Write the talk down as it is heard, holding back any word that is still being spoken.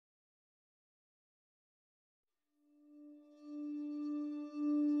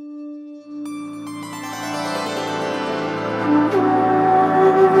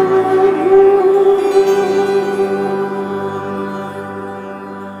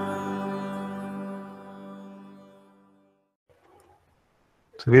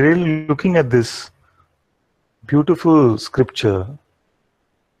So we're really looking at this beautiful scripture,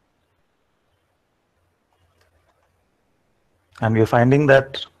 and we are finding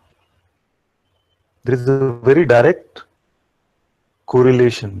that there is a very direct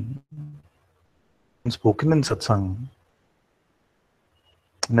correlation spoken in Satsang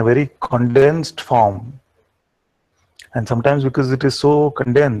in a very condensed form. And sometimes because it is so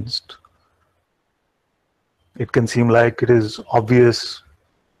condensed, it can seem like it is obvious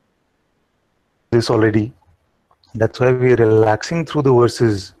this already. That's why we are relaxing through the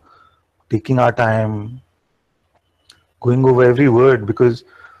verses, taking our time, going over every word, because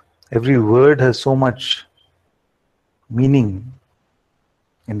every word has so much meaning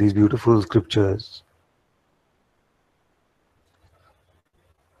in these beautiful scriptures.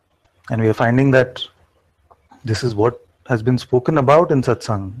 And we are finding that this is what has been spoken about in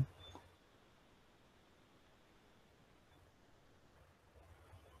Satsang.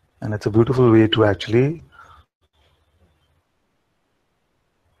 And it's a beautiful way to actually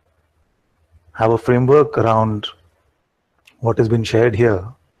have a framework around what has been shared here.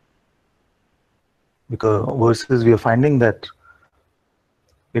 Because verses we are finding that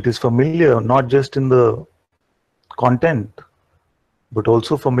it is familiar not just in the content, but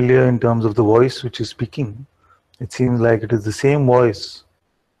also familiar in terms of the voice which is speaking. It seems like it is the same voice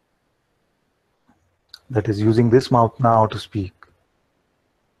that is using this mouth now to speak.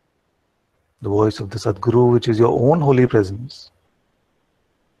 The voice of the Sadguru, which is your own holy presence.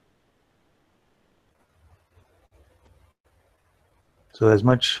 So as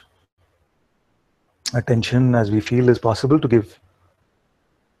much attention as we feel is possible to give.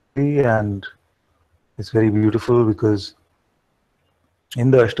 And it's very beautiful because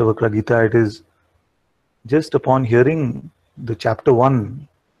in the Ashtavakra Gita, it is just upon hearing the chapter 1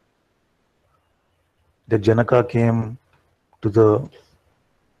 that Janaka came to the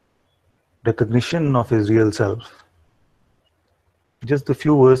recognition of his real self. Just the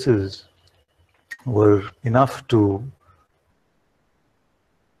few verses were enough to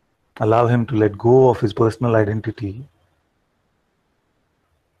allow him to let go of his personal identity.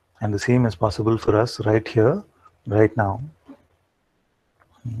 And the same is possible for us right here, right now.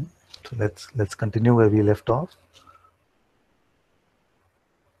 So let's continue where we left off.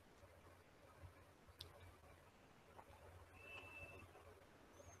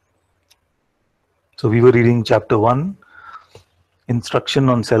 So we were reading chapter 1, Instruction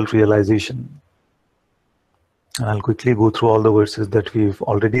on Self-Realization. And I'll quickly go through all the verses that we've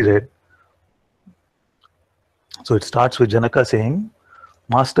already read. So it starts with Janaka saying,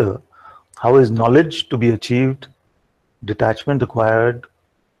 Master, how is knowledge to be achieved, detachment acquired,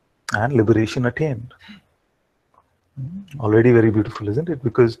 and liberation attained? Already very beautiful, isn't it?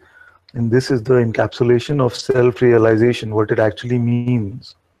 Because in this is the encapsulation of self-realization, what it actually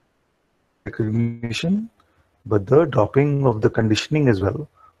means. Recognition, but the dropping of the conditioning as well,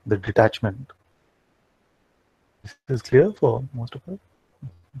 the detachment. This is clear for most of us.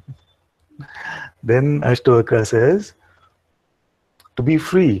 Then Ashtavakra says, to be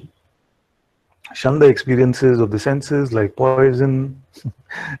free, shun the experiences of the senses like poison,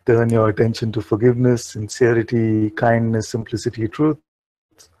 turn your attention to forgiveness, sincerity, kindness, simplicity, truth.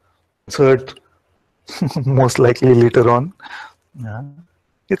 Insert most likely later on. Yeah.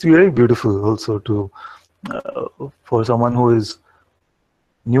 It's very beautiful also to for someone who is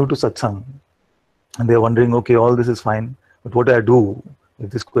new to Satsang and they're wondering, okay, all this is fine, but what do I do? If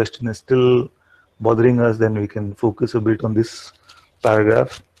this question is still bothering us, then we can focus a bit on this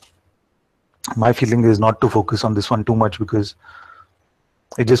paragraph. My feeling is not to focus on this one too much because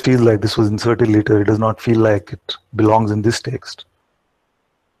it just feels like this was inserted later. It does not feel like it belongs in this text.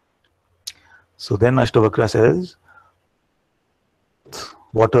 So then Ashtavakra says,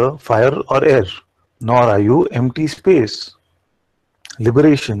 water, fire or air, nor are you empty space.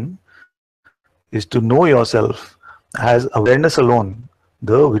 Liberation is to know yourself as awareness alone,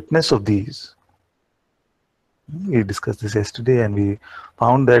 the witness of these. We discussed this yesterday and we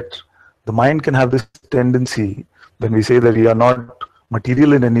found that the mind can have this tendency when we say that we are not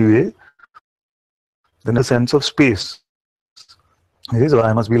material in any way, then a sense of space. It is,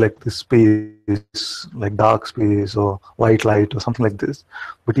 I must be like this space, like dark space or white light or something like this.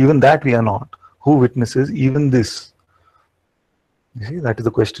 But even that we are not. Who witnesses even this? You see, that is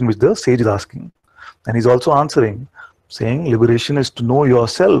the question which the sage is asking. And he's also answering, saying liberation is to know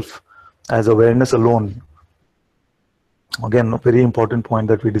yourself as awareness alone. Again, a very important point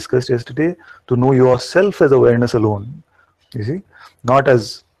that we discussed yesterday, to know yourself as awareness alone. You see, not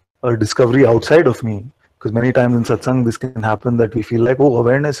as a discovery outside of me. Because many times in satsang, this can happen that we feel like, oh,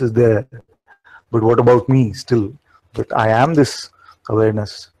 awareness is there, but what about me still? But I am this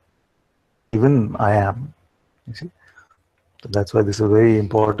awareness, even I am. You see, so that's why this is a very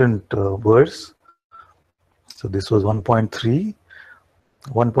important verse. So this was 1.3.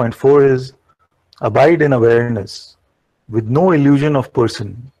 1.4 is abide in awareness with no illusion of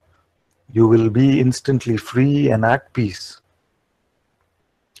person. You will be instantly free and at peace.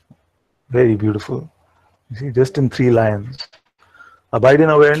 Very beautiful. You see, just in 3 lines. Abide in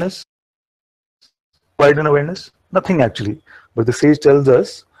awareness. Abide in awareness. Nothing actually. But the sage tells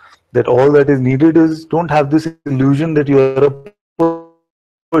us that all that is needed is don't have this illusion that you are a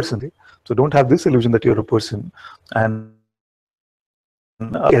person. So don't have this illusion that you're a person and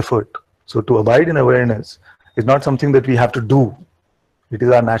effort. So to abide in awareness is not something that we have to do. It is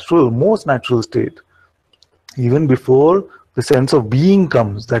our natural, most natural state. Even before the sense of being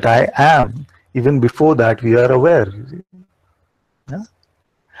comes, that I am, even before that we are aware. You see? Yeah?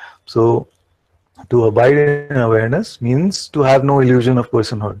 So to abide in awareness means to have no illusion of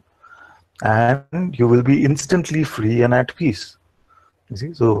personhood. And you will be instantly free and at peace. You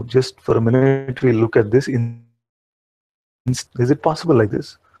see, so just for a minute we'll look at this. Is it possible like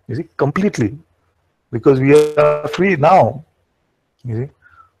this? You see, completely. Because we are free now. You see,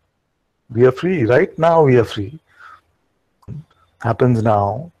 we are free. Right now we are free. Happens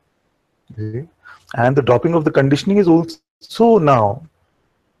now. You see? And the dropping of the conditioning is also now.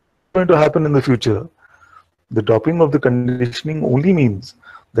 Going to happen in the future. The dropping of the conditioning only means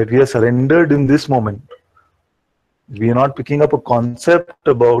that we are surrendered in this moment. We are not picking up a concept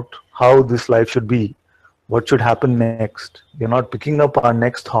about how this life should be, what should happen next. We are not picking up our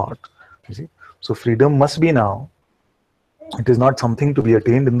next thought. You see? So freedom must be now. It is not something to be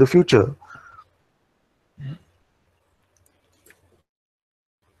attained in the future.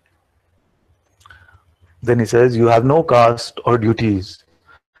 Then he says, you have no caste or duties.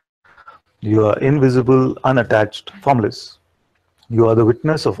 You are invisible, unattached, formless. You are the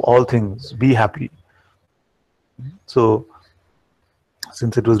witness of all things. Be happy. So,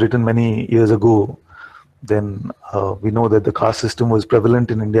 since it was written many years ago, then we know that the caste system was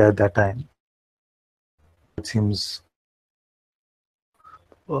prevalent in India at that time. It seems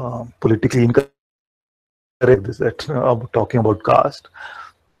politically incorrect this that talking about caste,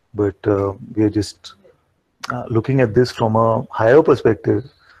 but we are just looking at this from a higher perspective,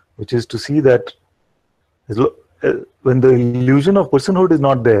 which is to see that when the illusion of personhood is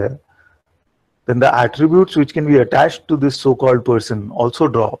not there, then the attributes which can be attached to this so-called person also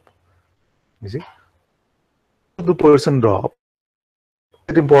drop. You see, the person drop.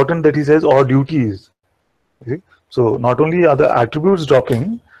 It's important that he says or duties. You see? So not only are the attributes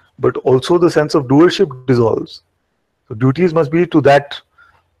dropping, but also the sense of doership dissolves. So duties must be to that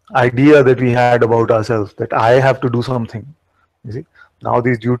idea that we had about ourselves, that I have to do something. You see, now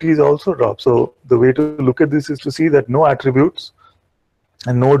these duties also drop. So the way to look at this is to see that no attributes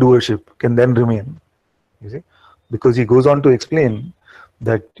and no doership can then remain. You see, because he goes on to explain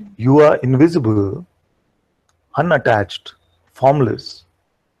that you are invisible, unattached, formless.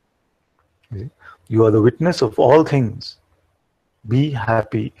 You see? You are the witness of all things. Be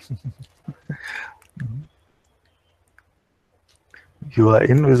happy. You are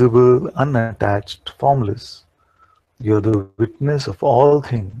invisible, unattached, formless. You are the witness of all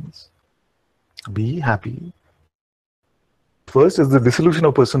things. Be happy. First is the dissolution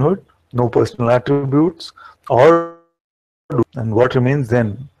of personhood, no personal attributes, or and what remains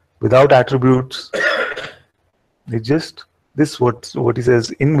then without attributes. It's just this what he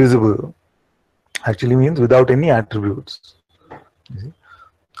says invisible actually means without any attributes. You see?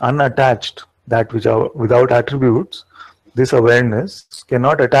 Unattached, that which are without attributes, this awareness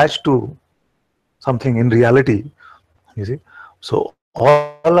cannot attach to something in reality. You see, so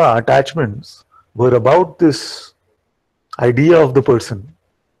all our attachments were about this idea of the person,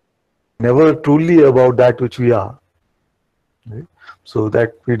 never truly about that which we are. Right? So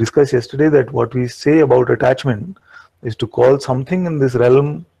that we discussed yesterday that what we say about attachment is to call something in this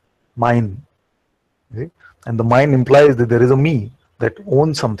realm mine. Right? And the mine implies that there is a me that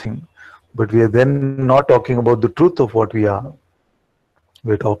owns something, but we are then not talking about the truth of what we are.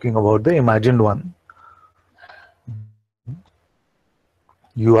 We are talking about the imagined one.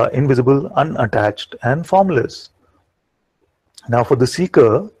 You are invisible, unattached, and formless. Now, for the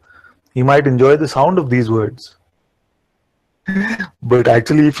seeker, he might enjoy the sound of these words. But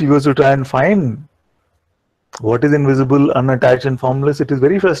actually, if he was to try and find what is invisible, unattached, and formless, it is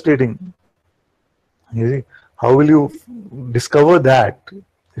very frustrating. You see, how will you discover that?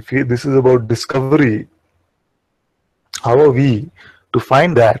 If this is about discovery, how are we to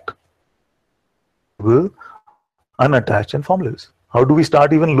find that unattached and formless? How do we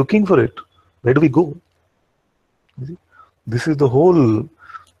start even looking for it? Where do we go? You see? This is the whole,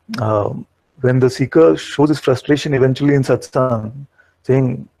 when the seeker shows his frustration eventually in satsang,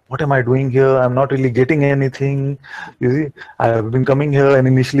 saying, what am I doing here? I'm not really getting anything. You see, I've been coming here and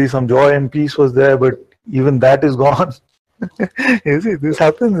initially some joy and peace was there, but even that is gone. You see, this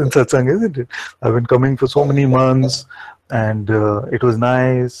happens in satsang, isn't it? I've been coming for so many months and it was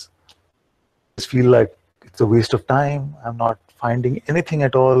nice. Just feel like it's a waste of time. I'm not finding anything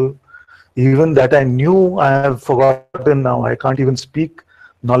at all. Even that I knew, I have forgotten now. I can't even speak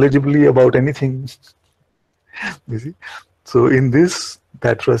knowledgeably about anything. You see, so in this,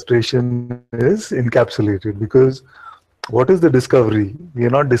 that frustration is encapsulated, because what is the discovery? We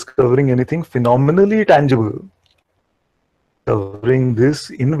are not discovering anything phenomenally tangible. Covering this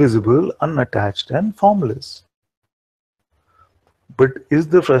invisible, unattached, and formless. But is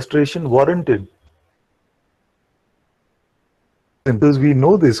the frustration warranted? Because we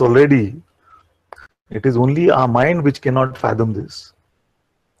know this already. It is only our mind which cannot fathom this.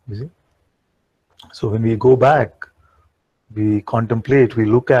 You see? So when we go back, we contemplate, we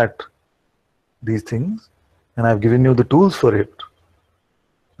look at these things, and I've given you the tools for it.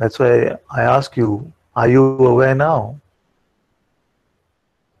 That's why I ask you, are you aware now?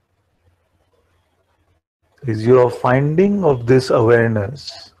 Is your finding of this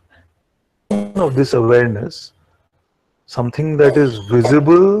awareness, something that is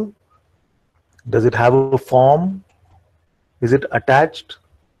visible? Does it have a form? Is it attached?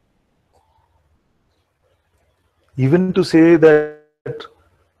 Even to say that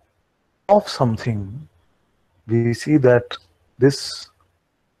of something, we see that this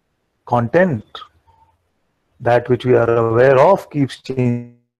content, that which we are aware of, keeps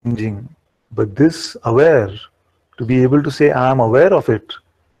changing. But this aware, to be able to say I am aware of it,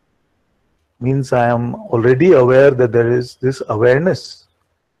 means I am already aware that there is this awareness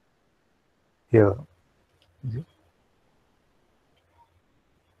here.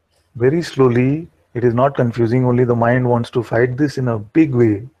 Very slowly, it is not confusing, only the mind wants to fight this in a big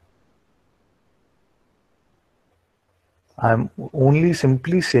way. I'm only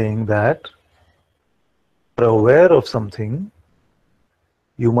simply saying that you are aware of something,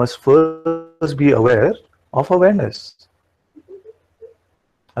 you must first be aware of awareness.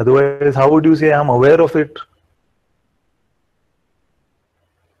 Otherwise, how would you say I'm aware of it?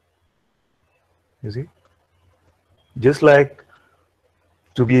 You see? Just like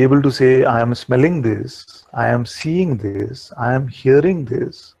to be able to say I am smelling this, I am seeing this, I am hearing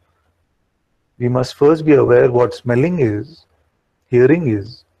this, we must first be aware what smelling is, hearing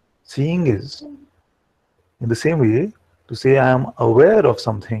is, seeing is. In the same way, to say I am aware of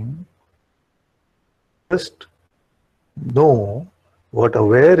something, just know what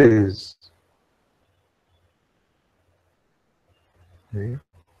aware is.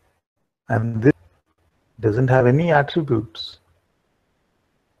 And this doesn't have any attributes.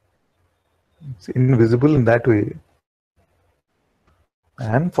 It's invisible in that way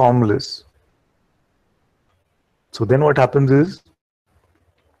and formless. So then what happens is,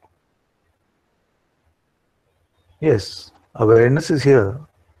 yes, awareness is here.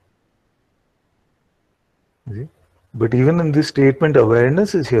 But even in this statement,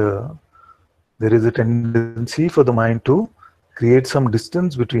 awareness is here, there is a tendency for the mind to create some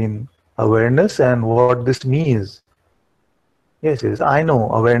distance between awareness and what this me is. Yes, yes, I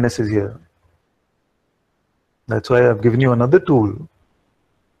know awareness is here. That's why I've given you another tool,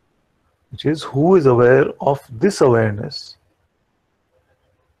 which is who is aware of this awareness.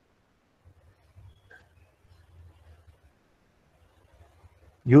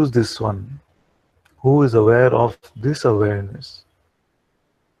 Use this one. Who is aware of this awareness?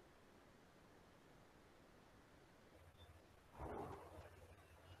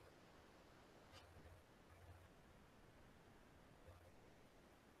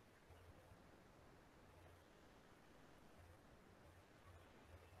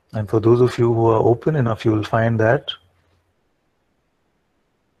 And for those of you who are open enough, you will find that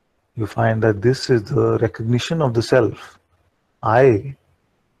this is the recognition of the self. I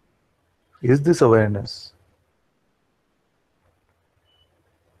is this awareness.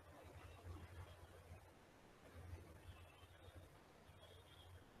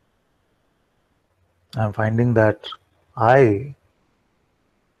 I'm finding that I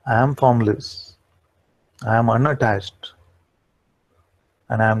am formless, I am unattached,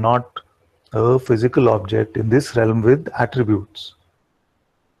 and I am not a physical object in this realm with attributes.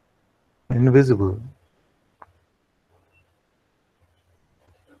 Invisible.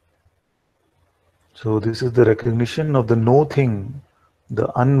 So this is the recognition of the no thing,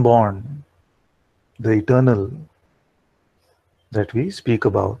 the unborn, the eternal that we speak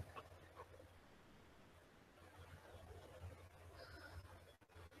about.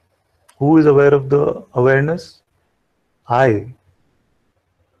 Who is aware of the awareness? I.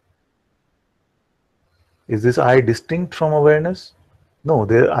 Is this I distinct from awareness? No,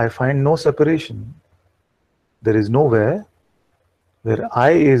 there I find no separation. There is nowhere where I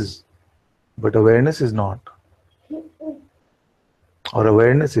is, but awareness is not. Or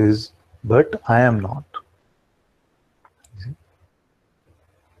awareness is, but I am not.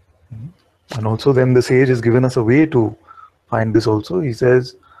 And also then the sage has given us a way to find this also. He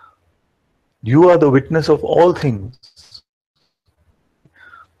says, you are the witness of all things.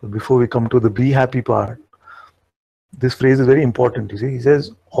 But before we come to the be happy part, this phrase is very important. You see, he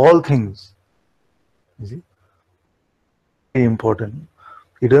says all things. You see, very important.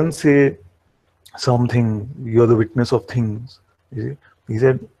 He doesn't say something, you are the witness of things. You see, he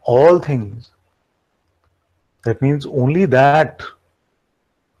said all things. That means only that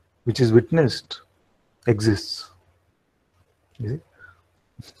which is witnessed exists. You see?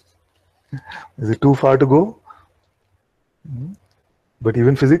 Is it too far to go? But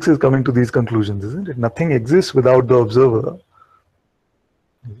even physics is coming to these conclusions, isn't it? Nothing exists without the observer.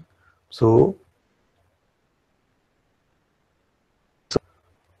 So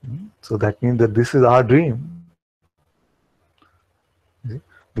that means that this is our dream.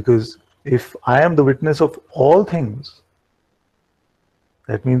 Because if I am the witness of all things,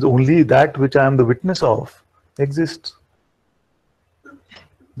 that means only that which I am the witness of exists.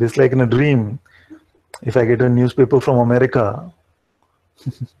 Just like in a dream, if I get a newspaper from America, so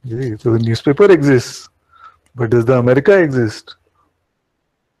the newspaper exists, but does the America exist?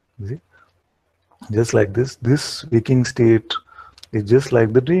 See? Just like this waking state is just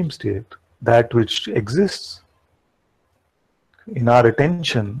like the dream state. That which exists in our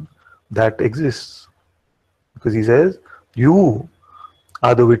attention, that exists. Because he says, you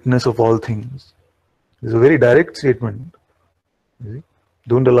are the witness of all things. It's a very direct statement.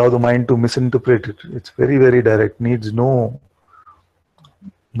 Don't allow the mind to misinterpret it. It's very, very direct. Needs no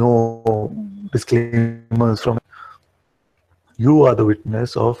disclaimers from it. You are the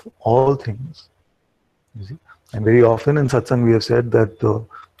witness of all things. You see? And very often in Satsang we have said that the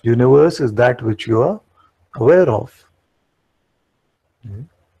universe is that which you are aware of.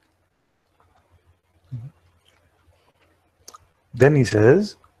 Then he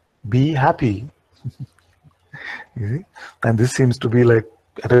says, be happy. You see? And this seems to be like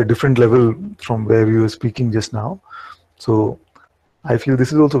at a different level from where we were speaking just now. So I feel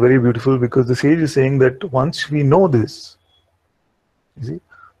this is also very beautiful because the sage is saying that once we know this, you see,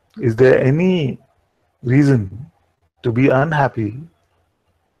 is there any reason to be unhappy?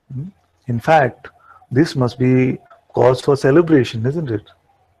 In fact, this must be cause for celebration, isn't it?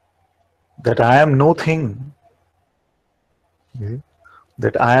 That I am no thing. You see?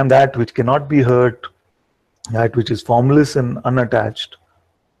 That I am that which cannot be hurt, that which is formless and unattached,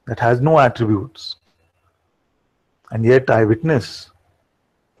 that has no attributes. And yet I witness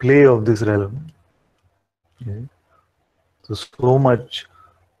play of this realm. Okay. So much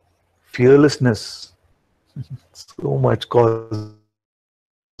fearlessness, so much cause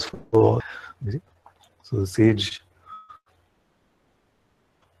for. So the sage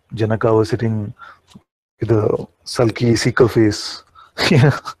Janaka was sitting with a sulky seeker face. He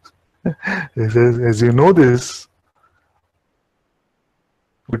says, as you know this,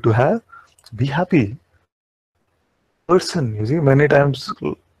 but to have, be happy. Person, you see, many times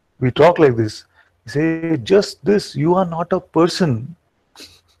we talk like this. You say, just this, you are not a person.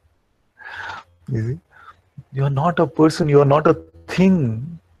 You see, you are not a person, you are not a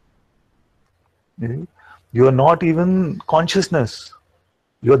thing. You see? You are not even consciousness.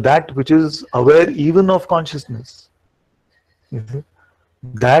 You are that which is aware even of consciousness. You see?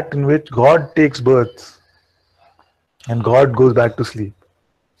 That in which God takes birth and God goes back to sleep.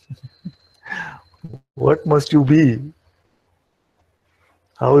 What must you be?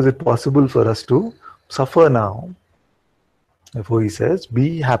 How is it possible for us to suffer now? Therefore he says,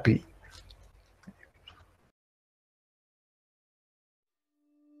 be happy.